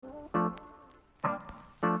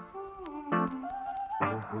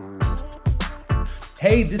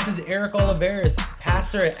Hey, this is Eric Oliveris,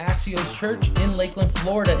 pastor at Axios Church in Lakeland,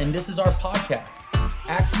 Florida, and this is our podcast.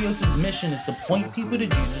 Axios' mission is to point people to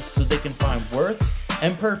Jesus so they can find worth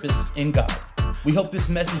and purpose in God. We hope this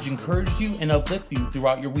message encourages you and uplifts you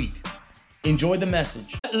throughout your week. Enjoy the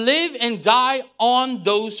message. Live and die on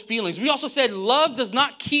those feelings. We also said love does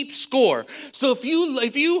not keep score. So if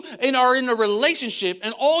you are in a relationship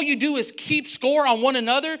and all you do is keep score on one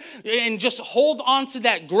another and just hold on to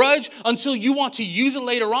that grudge until you want to use it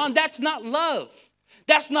later on, that's not love.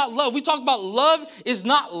 That's not love. We talk about love is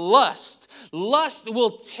not lust. Lust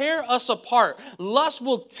will tear us apart. Lust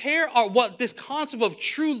will tear what this concept of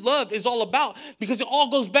true love is all about, because it all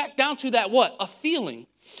goes back down to that what? A feeling.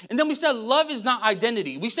 And then we said love is not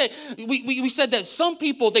identity. We said that some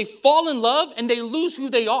people, they fall in love and they lose who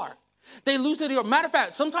they are. They lose who they are. Matter of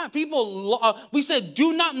fact, sometimes people, we said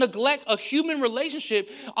do not neglect a human relationship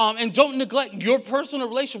and don't neglect your personal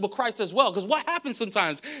relationship with Christ as well. Because what happens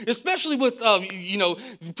sometimes, especially with,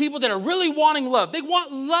 people that are really wanting love. They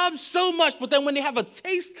want love so much, but then when they have a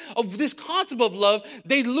taste of this concept of love,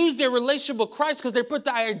 they lose their relationship with Christ because they put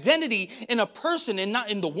their identity in a person and not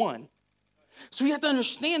in the one. So we have to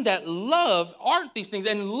understand that love aren't these things.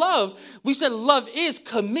 And love, we said love is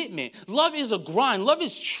commitment. Love is a grind. Love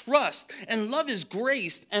is trust. And love is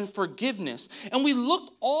grace and forgiveness. And we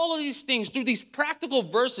looked all of these things through these practical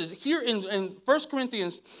verses here in 1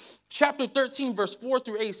 Corinthians chapter 13, verse 4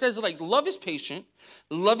 through 8. It says like love is patient.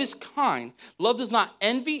 Love is kind. Love does not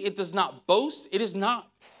envy. It does not boast. It is not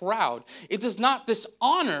proud. It does not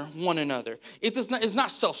dishonor one another. It's not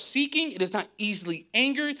self-seeking. It is not easily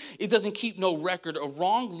angered. It doesn't keep no record of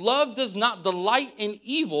wrong. Love does not delight in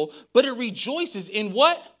evil, but it rejoices in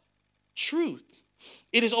what? Truth.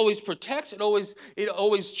 It is always protects. It always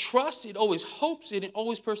trusts. It always hopes. It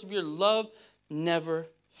always perseveres. Love never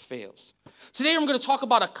fails. Today I'm going to talk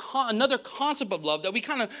about another concept of love that we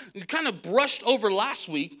kind of brushed over last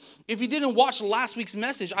week. If you didn't watch last week's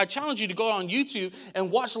message, I challenge you to go on YouTube and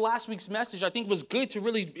watch last week's message. I think it was good to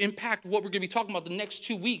really impact what we're going to be talking about the next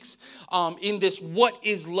 2 weeks in this what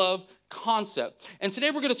is love concept. And today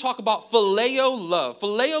we're going to talk about phileo love.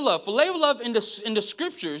 Phileo love. Phileo love in the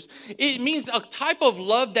scriptures, it means a type of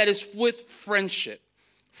love that is with friendship.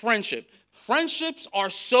 Friendships are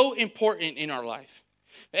so important in our life.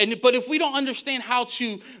 But if we don't understand how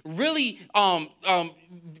to really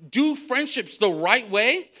do friendships the right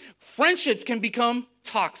way, friendships can become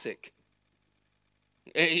toxic.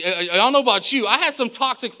 I don't know about you. I had some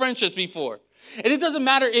toxic friendships before. And it doesn't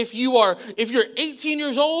matter if you're 18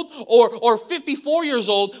 years old or 54 years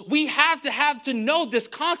old, we have to know this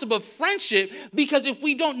concept of friendship, because if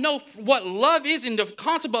we don't know what love is in the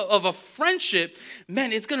concept of a friendship,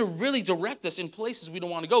 man, it's going to really direct us in places we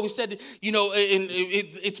don't want to go. We said,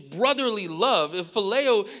 it's brotherly love.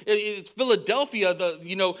 Phileo, it's Philadelphia,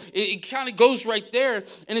 it kind of goes right there,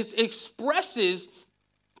 and it expresses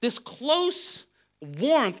this close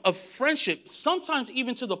warmth of friendship, sometimes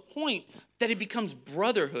even to the point that it becomes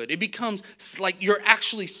brotherhood. It becomes like you're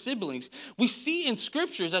actually siblings. We see in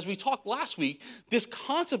scriptures, as we talked last week, this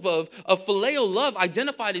concept of phileo love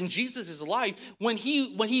identified in Jesus' life when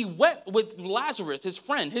he wept with Lazarus, his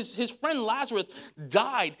friend. His friend Lazarus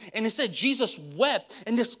died, and it said Jesus wept.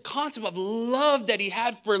 And this concept of love that he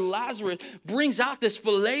had for Lazarus brings out this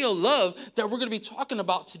phileo love that we're going to be talking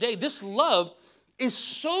about today. This love is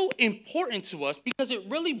so important to us because it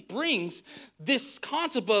really brings this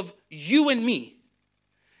concept of you and me.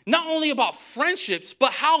 Not only about friendships,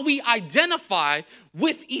 but how we identify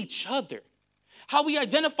with each other. How we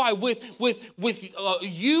identify with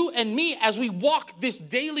you and me as we walk this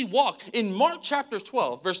daily walk. In Mark chapter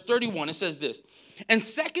 12, verse 31, it says this. And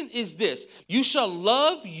second is this, you shall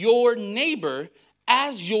love your neighbor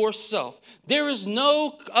as yourself. There is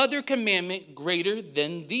no other commandment greater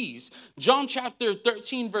than these. John chapter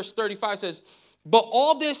 13, verse 35 says, but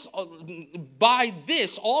by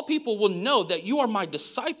this, all people will know that you are my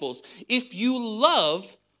disciples if you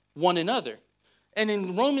love one another. And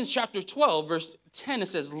in Romans chapter 12, verse 10, it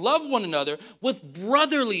says, love one another with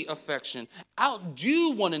brotherly affection.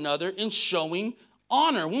 Outdo one another in showing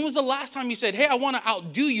honor. When was the last time you said, hey, I want to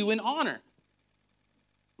outdo you in honor?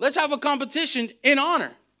 Let's have a competition in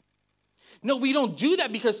honor. No, we don't do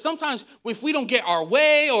that, because sometimes if we don't get our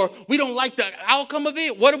way or we don't like the outcome of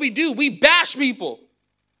it, what do? We bash people.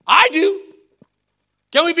 I do.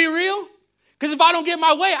 Can we be real? Because if I don't get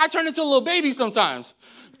my way, I turn into a little baby sometimes.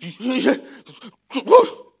 Well,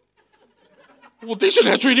 they shouldn't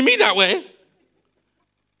have treated me that way.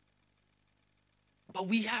 But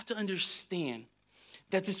we have to understand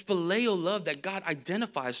that this phileo love that God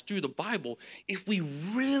identifies through the Bible, if we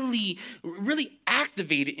really, really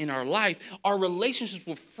activate it in our life, our relationships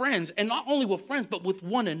with friends, and not only with friends, but with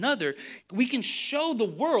one another, we can show the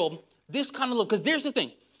world this kind of love. Because there's the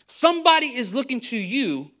thing. Somebody is looking to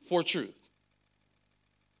you for truth.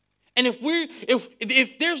 And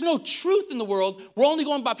if there's no truth in the world, we're only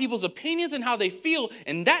going by people's opinions and how they feel,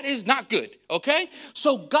 and that is not good, okay?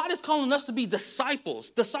 So God is calling us to be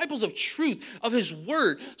disciples of truth, of his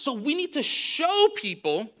word. So we need to show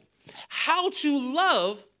people how to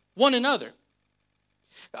love one another.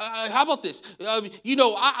 How about this?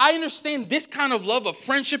 I understand this kind of love of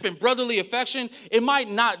friendship and brotherly affection. It might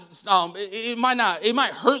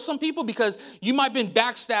hurt some people because you might have been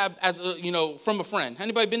backstabbed from a friend.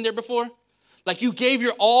 Anybody been there before? Like you gave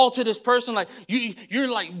your all to this person, like you're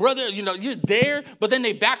like, brother, you're there, but then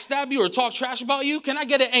they backstab you or talk trash about you. Can I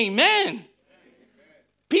get an amen?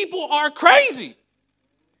 People are crazy.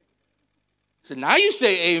 So now you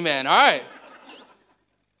say amen. All right.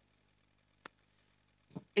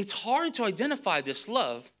 It's hard to identify this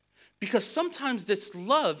love because sometimes this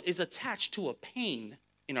love is attached to a pain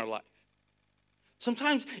in our life.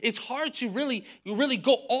 Sometimes it's hard to really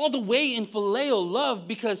go all the way in phileo love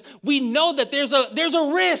because we know that there's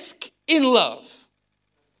a risk in love.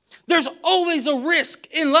 There's always a risk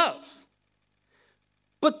in love.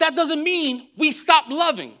 But that doesn't mean we stop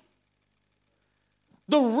loving.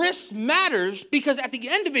 The risk matters because at the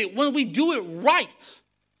end of it, when we do it right,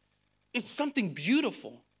 it's something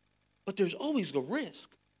beautiful. But there's always a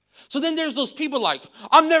risk. So then there's those people like,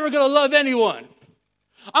 I'm never going to love anyone.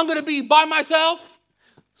 I'm going to be by myself,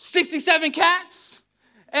 67 cats,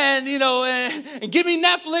 and give me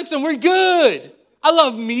Netflix and we're good. I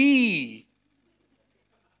love me.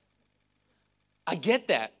 I get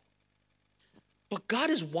that. But God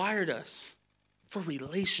has wired us for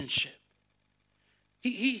relationship.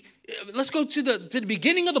 Let's go to the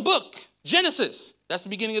beginning of the book, Genesis. That's the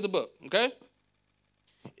beginning of the book, okay?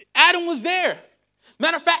 Adam was there.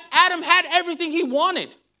 Matter of fact, Adam had everything he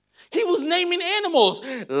wanted. He was naming animals,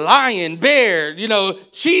 lion, bear,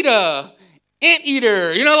 cheetah,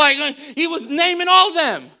 anteater, he was naming all of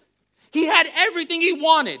them. He had everything he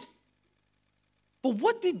wanted. But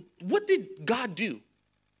what did God do?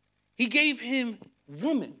 He gave him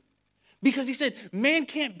woman. Because he said, man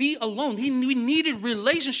can't be alone. We needed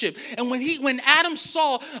relationship. And when Adam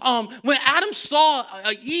saw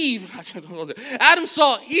Eve,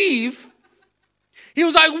 he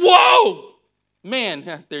was like, whoa,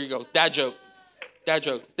 man. There you go. Dad joke.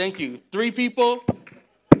 Thank you. 3 people.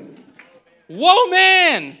 Whoa,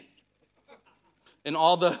 man. And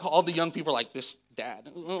all the young people are like, this dad.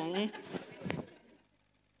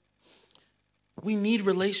 We need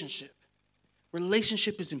relationship.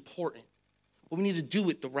 Relationship is important. But we need to do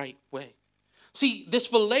it the right way. See, this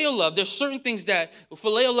phileo love, there's certain things that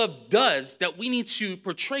phileo love does that we need to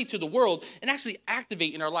portray to the world and actually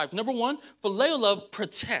activate in our life. Number 1, phileo love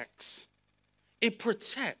protects. It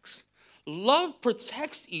protects. Love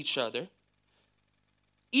protects each other,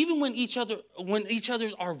 even when each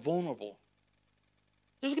others are vulnerable.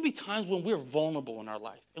 There's going to be times when we're vulnerable in our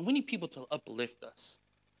life, and we need people to uplift us.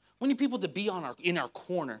 We need people to be in our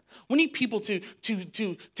corner. We need people to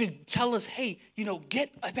tell us, hey,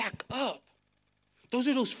 get back up. Those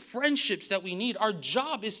are those friendships that we need. Our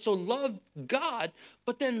job is to love God,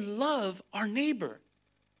 but then love our neighbor.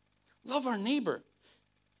 Love our neighbor.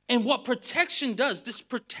 And what protection does, this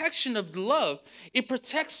protection of love, it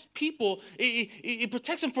protects people. It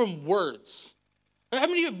protects them from words. How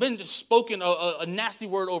many of you have been spoken a nasty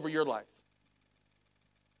word over your life?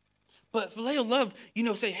 But phileo love,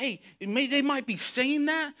 say, hey, they might be saying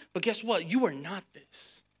that, but guess what? You are not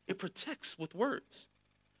this. It protects with words.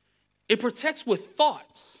 It protects with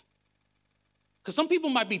thoughts. Because some people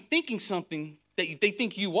might be thinking something that they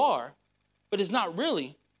think you are, but it's not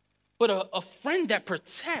really. But a friend that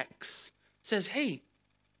protects says, hey,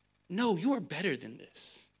 no, you are better than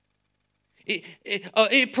this.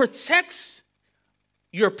 It protects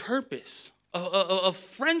your purpose. A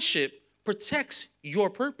friendship protects your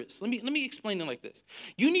purpose. Let me explain it like this.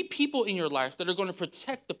 You need people in your life that are going to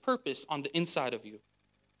protect the purpose on the inside of you.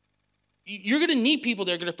 You're going to need people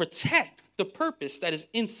that are going to protect the purpose that is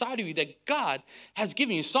inside of you that God has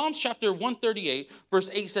given you. Psalms chapter 138, verse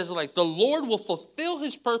 8 says it like, the Lord will fulfill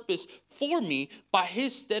his purpose for me by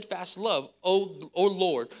his steadfast love, O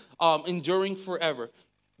Lord, enduring forever.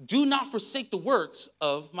 Do not forsake the works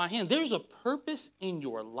of my hand. There's a purpose in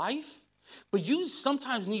your life, but you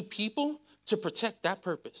sometimes need people to protect that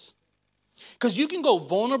purpose. Because you can go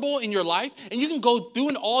vulnerable in your life and you can go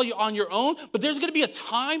doing it all on your own, but there's going to be a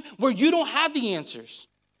time where you don't have the answers.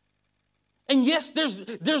 And yes,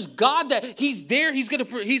 there's God that he's there. He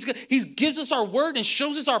gives us our word and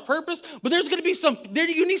shows us our purpose. But there's going to be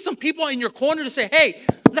you need some people in your corner to say, hey,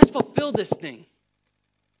 let's fulfill this thing.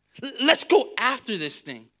 Let's go after this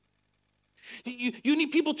thing. You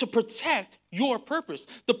need people to protect your purpose.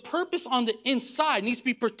 The purpose on the inside needs to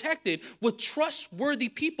be protected with trustworthy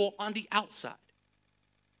people on the outside.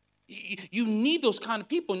 You need those kind of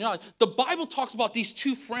people in your life. The Bible talks about these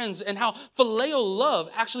two friends and how filial love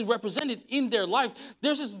actually represented in their life.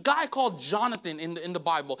 There's this guy called Jonathan in the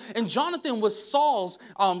Bible. And Jonathan was Saul's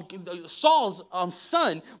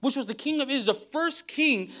son, which was the king of Israel, the first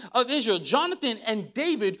king of Israel. Jonathan and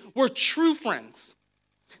David were true friends.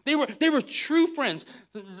 They were true friends.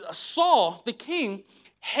 Saul, the king,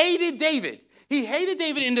 hated David. He hated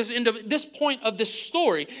David in this point of this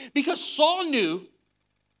story because Saul knew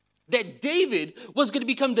that David was going to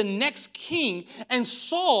become the next king, and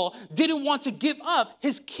Saul didn't want to give up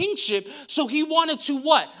his kingship, so he wanted to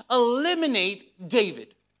what? Eliminate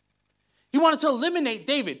David. He wanted to eliminate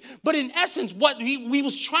David. But in essence, what he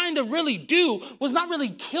was trying to really do was not really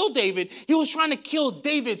kill David. He was trying to kill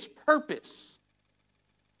David's purpose.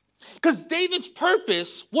 Because David's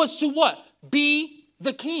purpose was to what? Be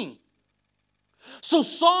the king. So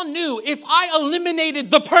Saul knew if I eliminated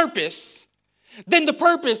the purpose, then the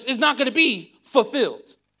purpose is not going to be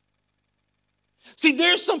fulfilled. See,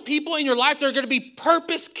 there's some people in your life that are going to be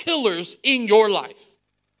purpose killers in your life.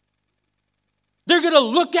 They're going to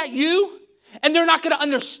look at you and they're not going to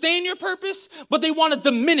understand your purpose, but they want to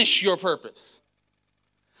diminish your purpose.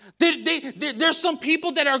 There's some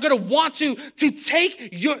people that are going to want to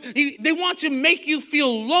take they want to make you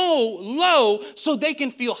feel low so they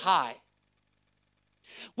can feel high.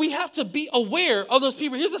 We have to be aware of those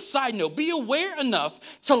people. Here's a side note. Be aware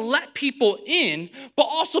enough to let people in, but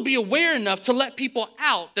also be aware enough to let people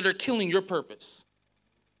out that are killing your purpose.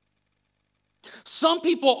 Some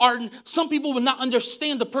people will not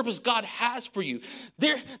understand the purpose God has for you.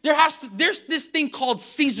 There's this thing called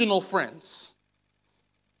seasonal friends.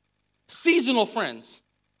 Seasonal friends.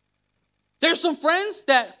 There's some friends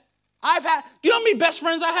that I've had. You know how many best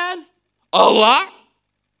friends I had? A lot.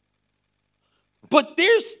 But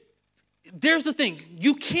there's the thing.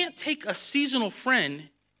 You can't take a seasonal friend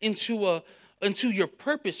into your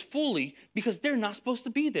purpose fully because they're not supposed to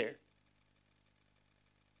be there.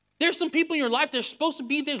 There's some people in your life that are supposed to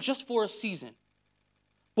be there just for a season.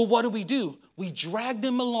 But what do? We drag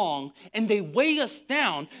them along and they weigh us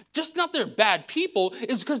down. Just not they're bad people,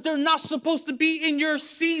 it's because they're not supposed to be in your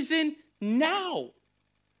season now.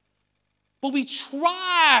 But we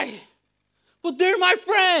try. But they're my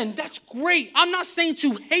friend. That's great. I'm not saying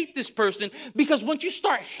to hate this person because once you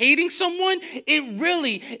start hating someone,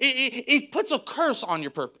 it puts a curse on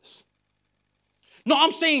your purpose. No,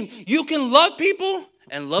 I'm saying you can love people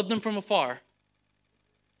and love them from afar.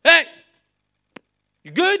 Hey,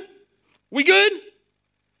 you good? We good?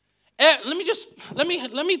 Let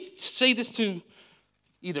me say this to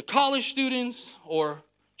either college students or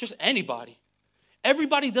just anybody.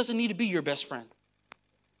 Everybody doesn't need to be your best friend.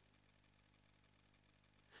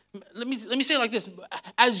 Let me say it like this.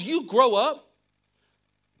 As you grow up,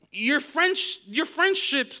 your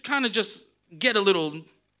friendships kind of just get a little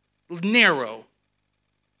narrow.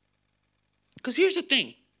 Because here's the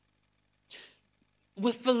thing.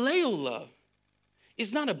 With filial love,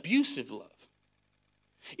 it's not abusive love.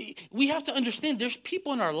 We have to understand there's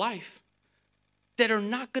people in our life that are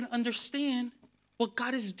not going to understand what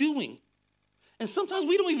God is doing. And sometimes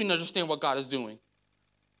we don't even understand what God is doing.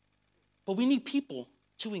 But we need people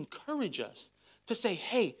to encourage us, to say,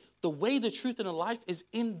 hey, the way, the truth, and the life is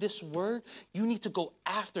in this word. You need to go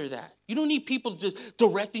after that. You don't need people just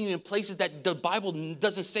directing you in places that the Bible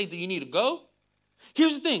doesn't say that you need to go.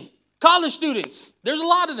 Here's the thing. College students, there's a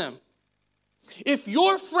lot of them. If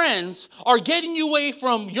your friends are getting you away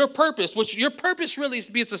from your purpose, which your purpose really is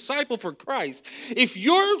to be a disciple for Christ, if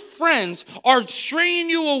your friends are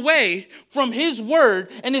straying you away from his word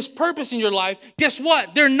and his purpose in your life, guess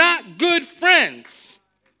what? They're not good friends.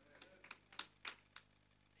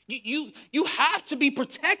 You have to be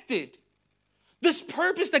protected. This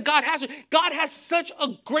purpose that God has such a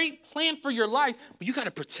great plan for your life, but you got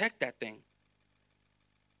to protect that thing.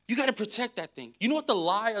 You got to protect that thing. You know what the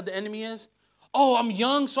lie of the enemy is? Oh, I'm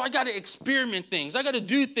young, so I got to experiment things. I got to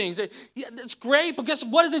do things. Yeah, that's great, but guess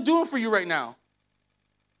what is it doing for you right now?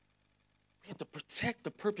 We have to protect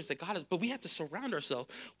the purpose that God has, but we have to surround ourselves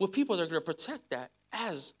with people that are going to protect that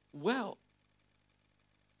as well.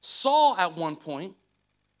 Saul, at one point,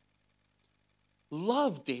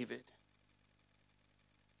 loved David.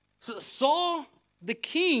 So Saul, the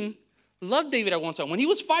king, loved David at one time. When he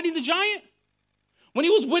was fighting the giant, when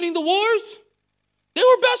he was winning the wars, they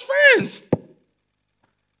were best friends.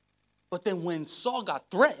 But then when Saul got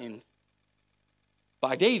threatened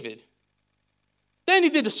by David, then he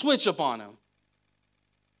did the switch up on him.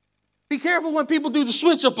 Be careful when people do the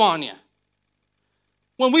switch up on you.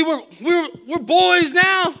 When we're boys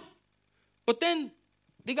now, but then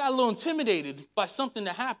they got a little intimidated by something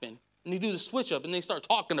that happened, and they do the switch up and they start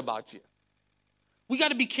talking about you. We got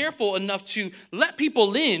to be careful enough to let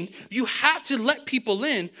people in. You have to let people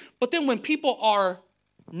in, but then when people are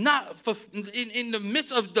not in the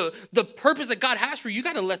midst of the purpose that God has for you, you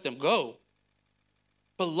got to let them go,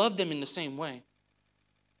 but love them in the same way.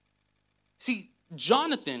 See,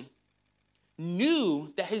 Jonathan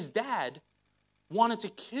knew that his dad wanted to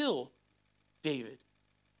kill David.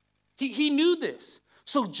 He knew this.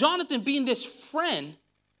 So Jonathan, being this friend,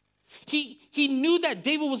 he knew that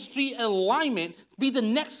David was to be in alignment, be the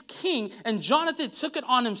next king, and Jonathan took it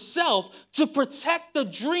on himself to protect the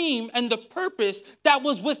dream and the purpose that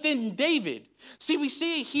was within David. See, we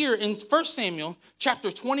see it here in 1 Samuel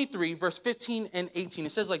chapter 23, verse 15 and 18.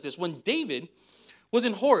 It says like this: when David was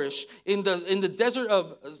in Horish, in the desert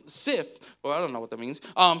of Sif, or I don't know what that means,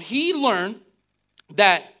 he learned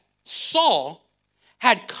that Saul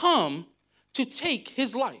had come to take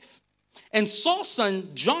his life. And Saul's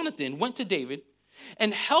son Jonathan went to David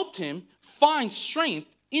and helped him find strength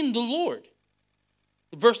in the Lord.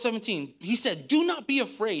 Verse 17, he said, "Do not be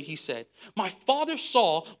afraid," he said. "My father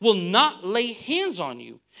Saul will not lay hands on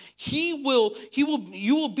you. You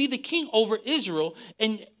will be the king over Israel,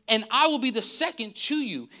 and I will be the second to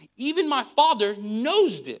you. Even my father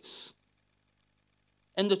knows this."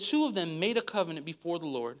 And the two of them made a covenant before the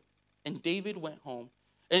Lord, and David went home.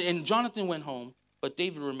 And Jonathan went home, but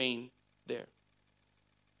David remained there.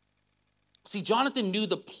 See, Jonathan knew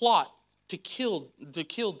the plot to kill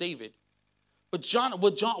David. But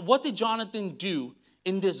what did Jonathan do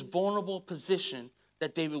in this vulnerable position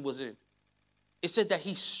that David was in? It said that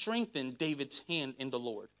he strengthened David's hand in the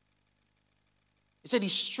Lord. It said he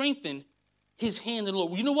strengthened his hand in the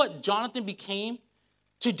Lord. You know what Jonathan became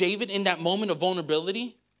to David in that moment of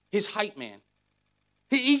vulnerability? His hype man.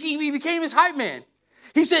 He became his hype man.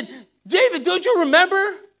 He said, "David, don't you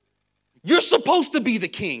remember? You're supposed to be the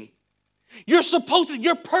king. Your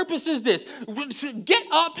purpose is this. Get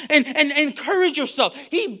up and encourage yourself."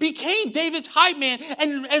 He became David's hype man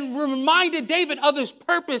and reminded David of his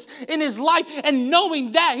purpose in his life. And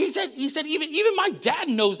knowing that, he said, even my dad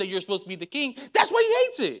knows that you're supposed to be the king. That's why he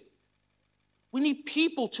hates it. We need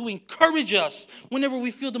people to encourage us whenever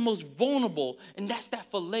we feel the most vulnerable. And that's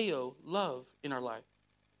that phileo love in our life.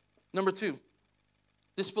 Number 2,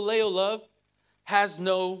 this phileo love has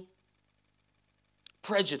no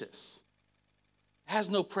prejudice. Has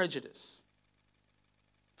no prejudice.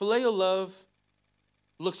 Phileo love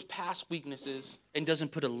looks past weaknesses and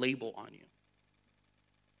doesn't put a label on you.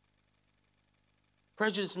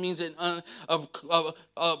 Prejudice means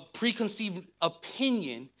a preconceived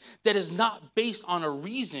opinion that is not based on a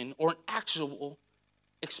reason or an actual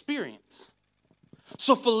experience.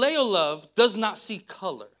 So phileo love does not see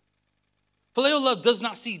color. Phileo love does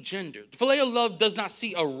not see gender. Phileo love does not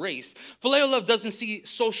see a race. Phileo love doesn't see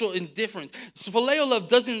social indifference. Phileo love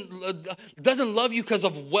doesn't love you because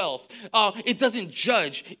of wealth. It doesn't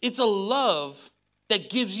judge. It's a love that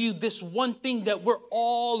gives you this one thing that we're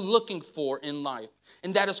all looking for in life,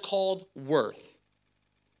 and that is called worth.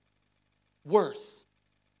 Worth.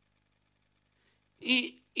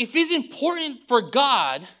 If it's important for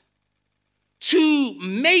God to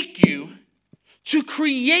make you, to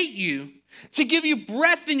create you, to give you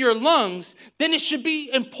breath in your lungs, then it should be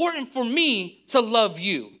important for me to love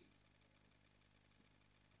you.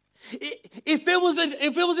 If it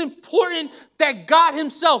was important that God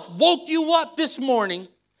himself woke you up this morning,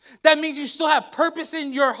 that means you still have purpose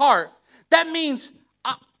in your heart. That means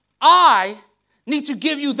I need to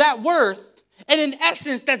give you that worth. And in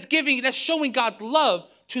essence, that's showing God's love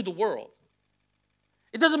to the world.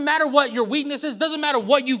 It doesn't matter what your weakness is. Doesn't matter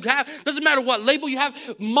what you have. Doesn't matter what label you have.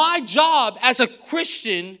 My job as a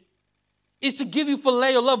Christian is to give you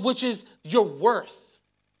phileo love, which is your worth.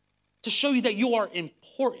 To show you that you are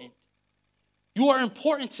important. You are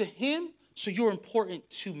important to him, so you're important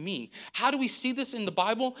to me. How do we see this in the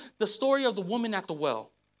Bible? The story of the woman at the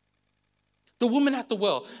well. The woman at the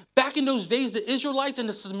well. Back in those days, the Israelites and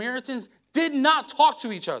the Samaritans did not talk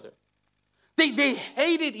to each other. They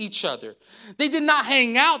hated each other. They did not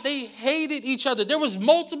hang out. They hated each other. There was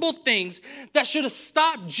multiple things that should have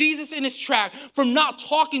stopped Jesus in his track from not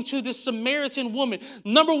talking to this Samaritan woman.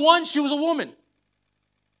 Number one, she was a woman.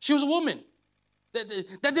 She was a woman.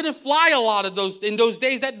 That didn't fly a lot of those in those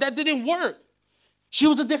days. That didn't work. She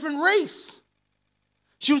was a different race.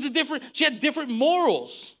 She had different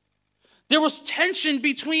morals. There was tension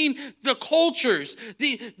between the cultures,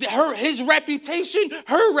 his reputation,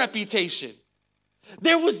 her reputation.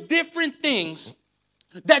 There was different things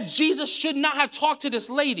that Jesus should not have talked to this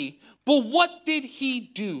lady. But what did he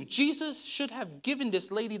do? Jesus should have given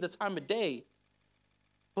this lady the time of day.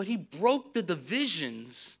 But he broke the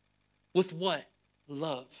divisions with what?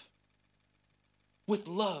 Love. With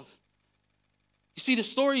love. You see, the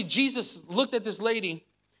story, Jesus looked at this lady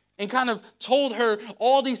and kind of told her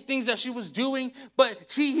all these things that she was doing, but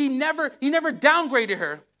he never downgraded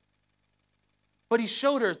her. But he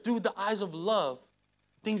showed her through the eyes of love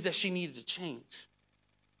things that she needed to change.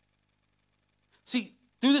 See,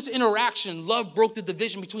 through this interaction, love broke the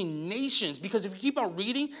division between nations. Because if you keep on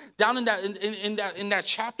reading down in that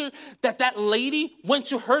chapter, that lady went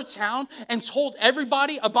to her town and told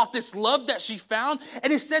everybody about this love that she found.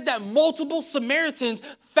 And it said that multiple Samaritans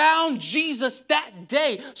found Jesus that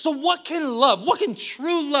day. So what can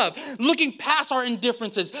true love, looking past our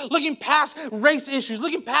indifferences, looking past race issues,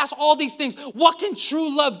 looking past all these things, what can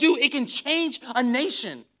true love do? It can change a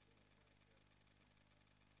nation.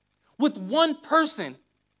 With one person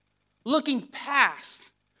looking past,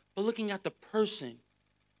 but looking at the person,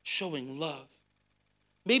 showing love.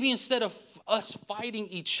 Maybe instead of us fighting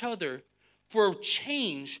each other for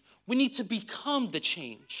change, we need to become the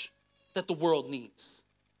change that the world needs.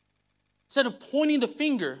 Instead of pointing the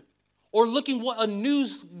finger or looking what a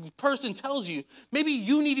news person tells you, maybe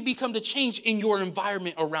you need to become the change in your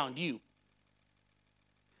environment around you.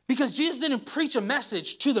 Because Jesus didn't preach a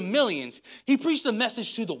message to the millions. He preached a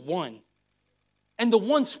message to the one. And the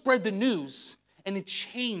one spread the news, and it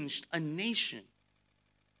changed a nation.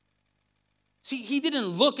 See, he didn't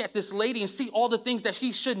look at this lady and see all the things that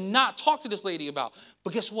he should not talk to this lady about.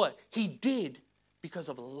 But guess what? He did because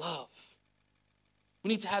of love. We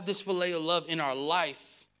need to have this phileo love in our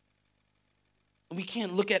life. And we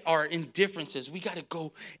can't look at our indifferences. We got to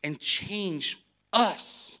go and change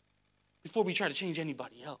us before we try to change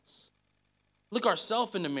anybody else. Look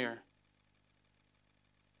ourselves in the mirror.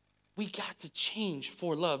 We got to change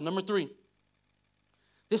for love. Number 3,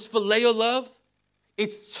 this phileo love,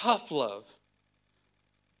 it's tough love.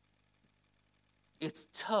 It's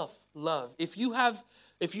tough love. If you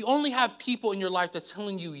only have people in your life that's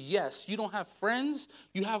telling you yes, you don't have friends,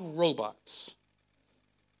 you have robots.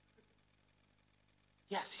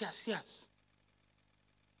 Yes, yes, yes.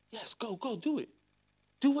 Yes, go, do it.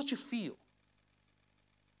 Do what you feel.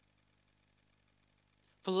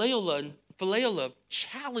 Phileo love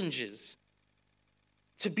challenges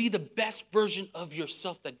to be the best version of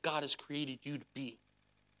yourself that God has created you to be.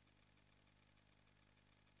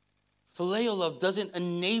 Phileo love doesn't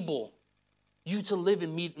enable you to live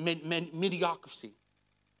in mediocrity.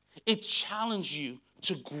 It challenges you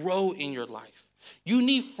to grow in your life. You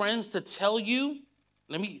need friends to tell you,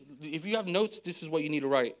 if you have notes, this is what you need to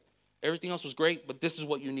write. Everything else was great, but this is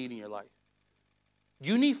what you need in your life.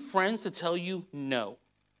 You need friends to tell you no.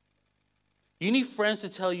 You need friends to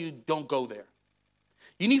tell you don't go there.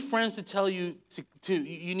 You need friends to tell you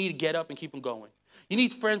you need to get up and keep on going. You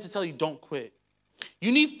need friends to tell you don't quit.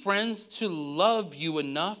 You need friends to love you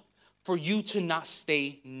enough for you to not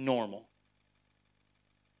stay normal.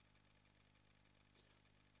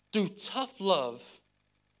 Through tough love,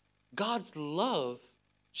 God's love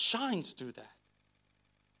shines through that.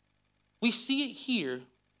 We see it here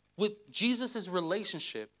with Jesus'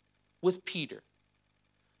 relationship with Peter.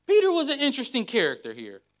 Peter was an interesting character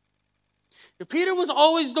here. Peter was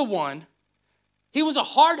always the one. He was a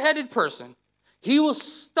hard-headed person. He was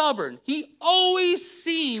stubborn. He always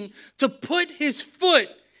seemed to put his foot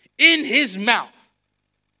in his mouth.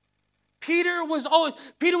 Peter was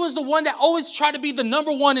the one that always tried to be the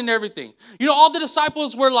number one in everything. All the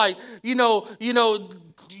disciples were like,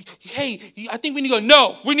 hey, I think we need to go.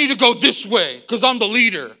 No, we need to go this way because I'm the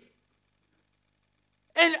leader.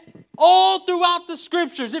 And all throughout the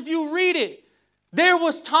scriptures, if you read it, there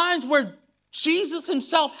was times where Jesus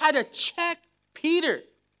himself had to check Peter.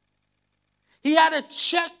 He had to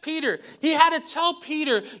check Peter. He had to tell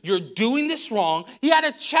Peter, you're doing this wrong. He had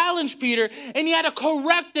to challenge Peter, and he had to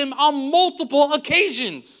correct him on multiple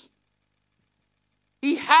occasions.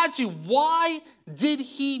 He had to. Why did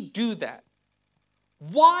he do that?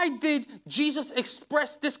 Why did Jesus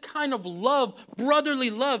express this kind of love, brotherly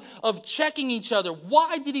love, of checking each other?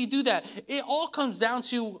 Why did he do that? It all comes down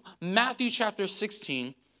to Matthew chapter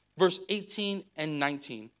 16, verse 18 and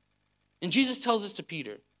 19. And Jesus tells this to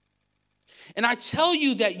Peter. And I tell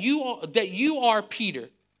you that you are Peter,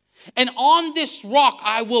 and on this rock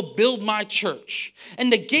I will build my church,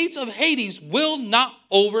 and the gates of Hades will not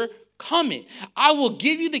overcome coming. I will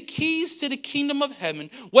give you the keys to the kingdom of heaven.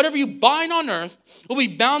 Whatever you bind on earth will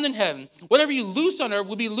be bound in heaven. Whatever you loose on earth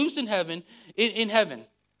will be loosed in heaven. In heaven.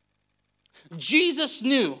 Jesus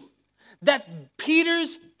knew that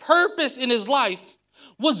Peter's purpose in his life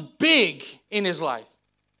was big in his life.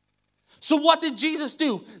 So what did Jesus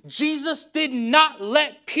do? Jesus did not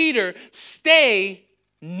let Peter stay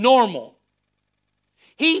normal.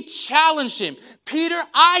 He challenged him. Peter,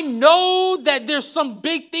 I know that there's some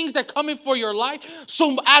big things that come in for your life.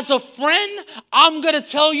 So as a friend, I'm going to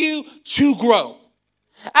tell you to grow.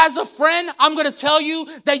 As a friend, I'm going to tell you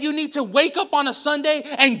that you need to wake up on a Sunday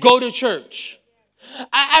and go to church.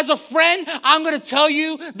 As a friend, I'm going to tell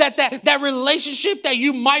you that relationship that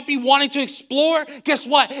you might be wanting to explore, guess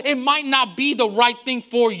what? It might not be the right thing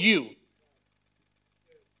for you.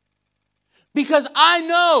 Because I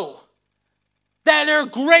know that there are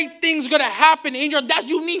great things going to happen in your life.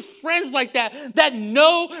 You need friends like that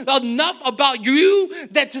know enough about you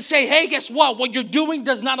that to say, hey, guess what? What you're doing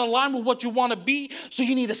does not align with what you want to be, so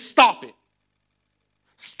you need to stop it.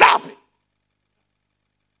 Stop it.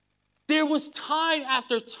 There was time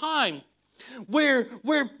after time where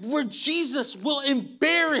Jesus will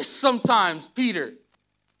embarrass sometimes Peter.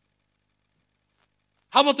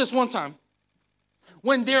 How about this one time?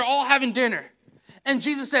 When they're all having dinner. And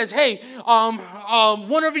Jesus says, hey,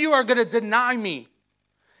 one of you are going to deny me.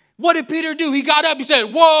 What did Peter do? He got up. He said,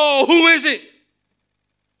 whoa, who is it?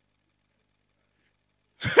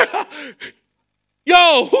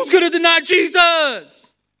 Yo, who's going to deny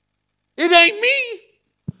Jesus? It ain't me.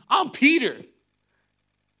 I'm Peter.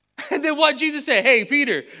 And then what Jesus said? Hey,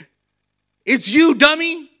 Peter, it's you,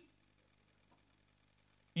 dummy.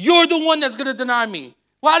 You're the one that's going to deny me.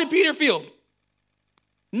 Well, how did Peter feel?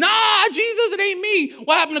 Nah, Jesus, it ain't me.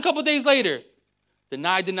 What happened a couple days later?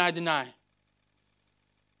 Deny.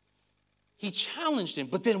 He challenged him.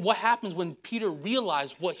 But then what happens when Peter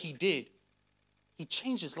realized what he did? He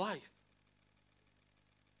changed his life.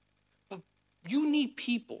 But you need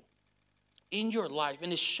people in your life,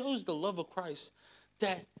 and it shows the love of Christ,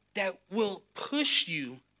 that will push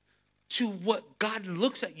you to what God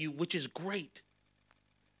looks at you, which is great.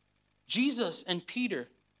 Jesus and Peter,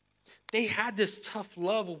 they had this tough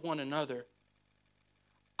love of one another.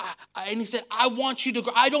 And he said, I want you to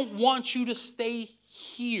go. I don't want you to stay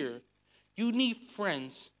here. You need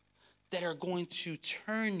friends that are going to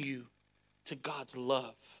turn you to God's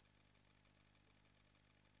love.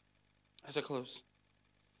 As I close,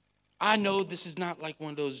 I know this is not like one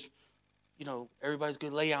of those, everybody's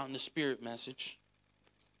going to lay out in the spirit message.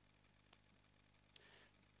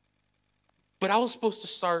 But I was supposed to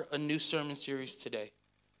start a new sermon series today.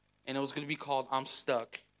 And it was going to be called I'm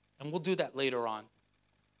Stuck. And we'll do that later on.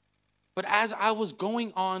 But as I was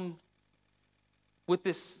going on with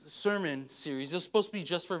this sermon series, it was supposed to be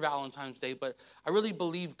just for Valentine's Day, but I really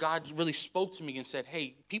believe God really spoke to me and said,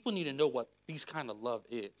 hey, people need to know what these kind of love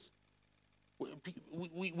is.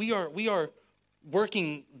 We are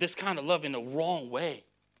working this kind of love in the wrong way.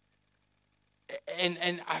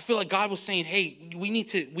 And I feel like God was saying, hey, we need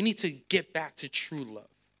to get back to true love.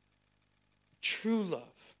 True love.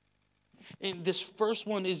 And this first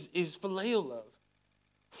one is phileo love.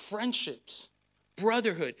 Friendships,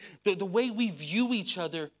 brotherhood. The way we view each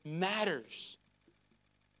other matters.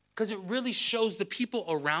 Because it really shows the people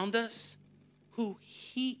around us who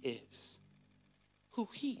he is. Who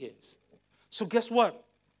he is. So guess what?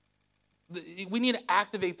 We need to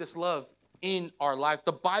activate this love in our life.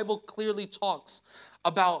 The Bible clearly talks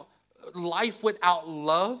about life without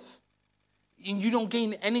love, and you don't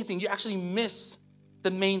gain anything. You actually miss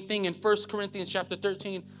the main thing. In 1 Corinthians chapter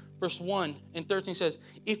 13, verse 1 and 13 says,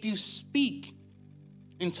 if you speak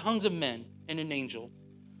in tongues of men and an angel,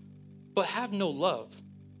 but have no love,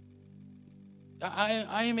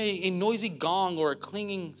 I am a noisy gong or a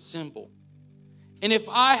clanging cymbal. And if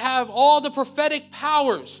I have all the prophetic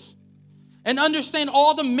powers and understand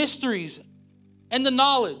all the mysteries and the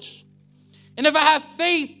knowledge, and if I have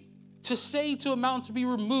faith to say to a mountain to be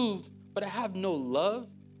removed, but I have no love,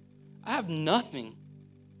 I have nothing.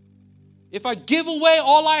 If I give away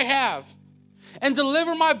all I have and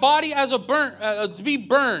deliver my body as to be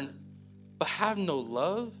burned, but have no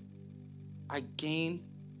love, I gain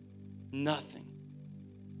nothing.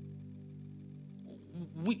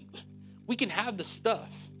 We can have the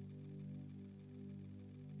stuff.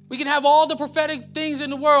 We can have all the prophetic things in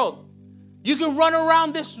the world. You can run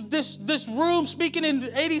around this room speaking in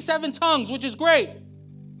 87 tongues, which is great.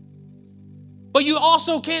 But you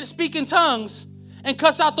also can't speak in tongues and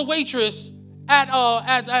cuss out the waitress at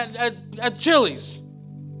Chili's.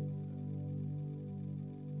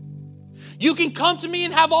 You can come to me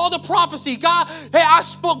and have all the prophecy. God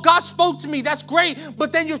spoke to me. That's great.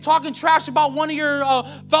 But then you're talking trash about one of your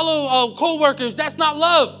fellow co-workers. That's not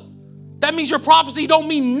love. That means your prophecy don't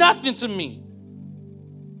mean nothing to me.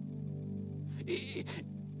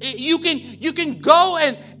 You can go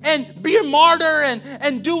and be a martyr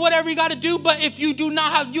and do whatever you got to do, but if you do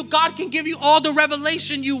not have, God can give you all the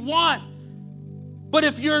revelation you want. But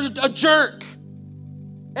if you're a jerk,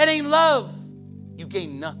 that ain't love, you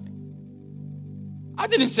gain nothing. I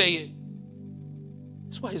didn't say it.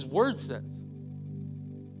 That's what his word says.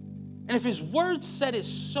 And if his word said it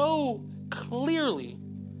so clearly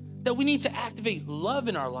that we need to activate love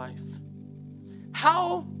in our life,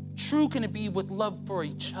 how true can it be with love for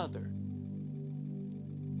each other?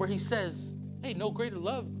 Where he says, hey, no greater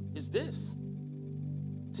love is this,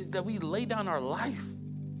 that we lay down our life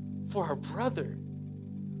for our brother.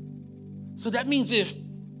 So that means if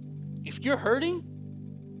you're hurting,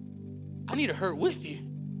 I need to hurt with you.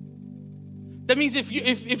 That means if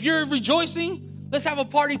you're rejoicing, let's have a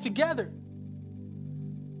party together.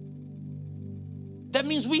 That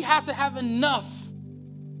means we have to have enough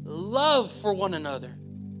love for one another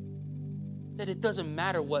that it doesn't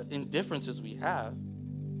matter what indifferences we have.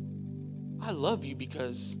 I love you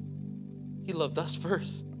because he loved us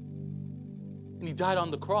first. And he died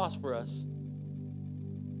on the cross for us.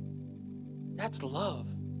 That's love.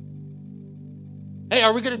 Hey,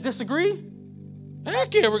 are we going to disagree?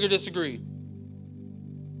 Heck yeah, we're going to disagree.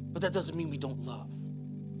 But that doesn't mean we don't love.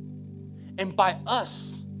 And by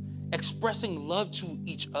us expressing love to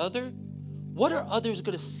each other, what are others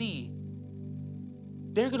going to see?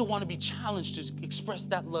 They're going to want to be challenged to express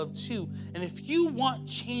that love too. And if you want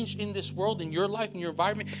change in this world, in your life, in your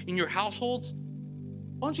environment, in your households,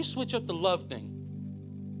 why don't you switch up the love thing?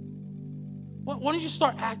 Why don't you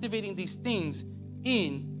start activating these things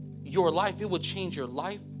in your life? It will change your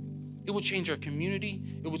life. It will change our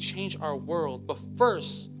community. It will change our world. But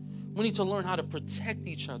first, we need to learn how to protect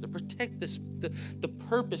each other, protect the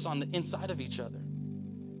purpose on the inside of each other.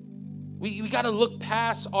 We got to look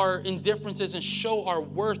past our indifferences and show our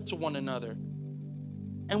worth to one another.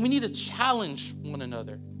 And we need to challenge one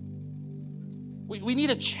another. We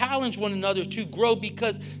need to challenge one another to grow,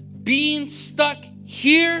 because being stuck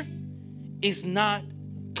here is not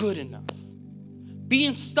good enough.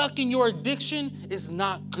 Being stuck in your addiction is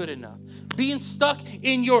not good enough. Being stuck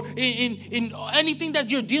in in anything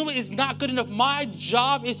that you're dealing with is not good enough. My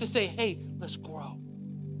job is to say, hey, let's grow.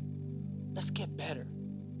 Let's get better.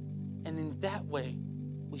 And in that way,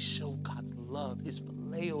 we show God's love, his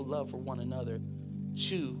phileo love for one another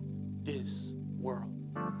to this world.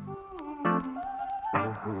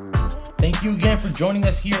 Thank you again for joining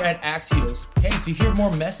us here at Axios. Hey, to hear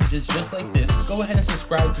more messages just like this, go ahead and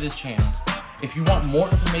subscribe to this channel. If you want more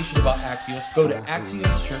information about Axios, go to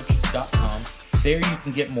axioschurch.com. There you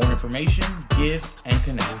can get more information, give, and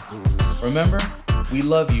connect. Remember, we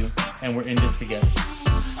love you, and we're in this together.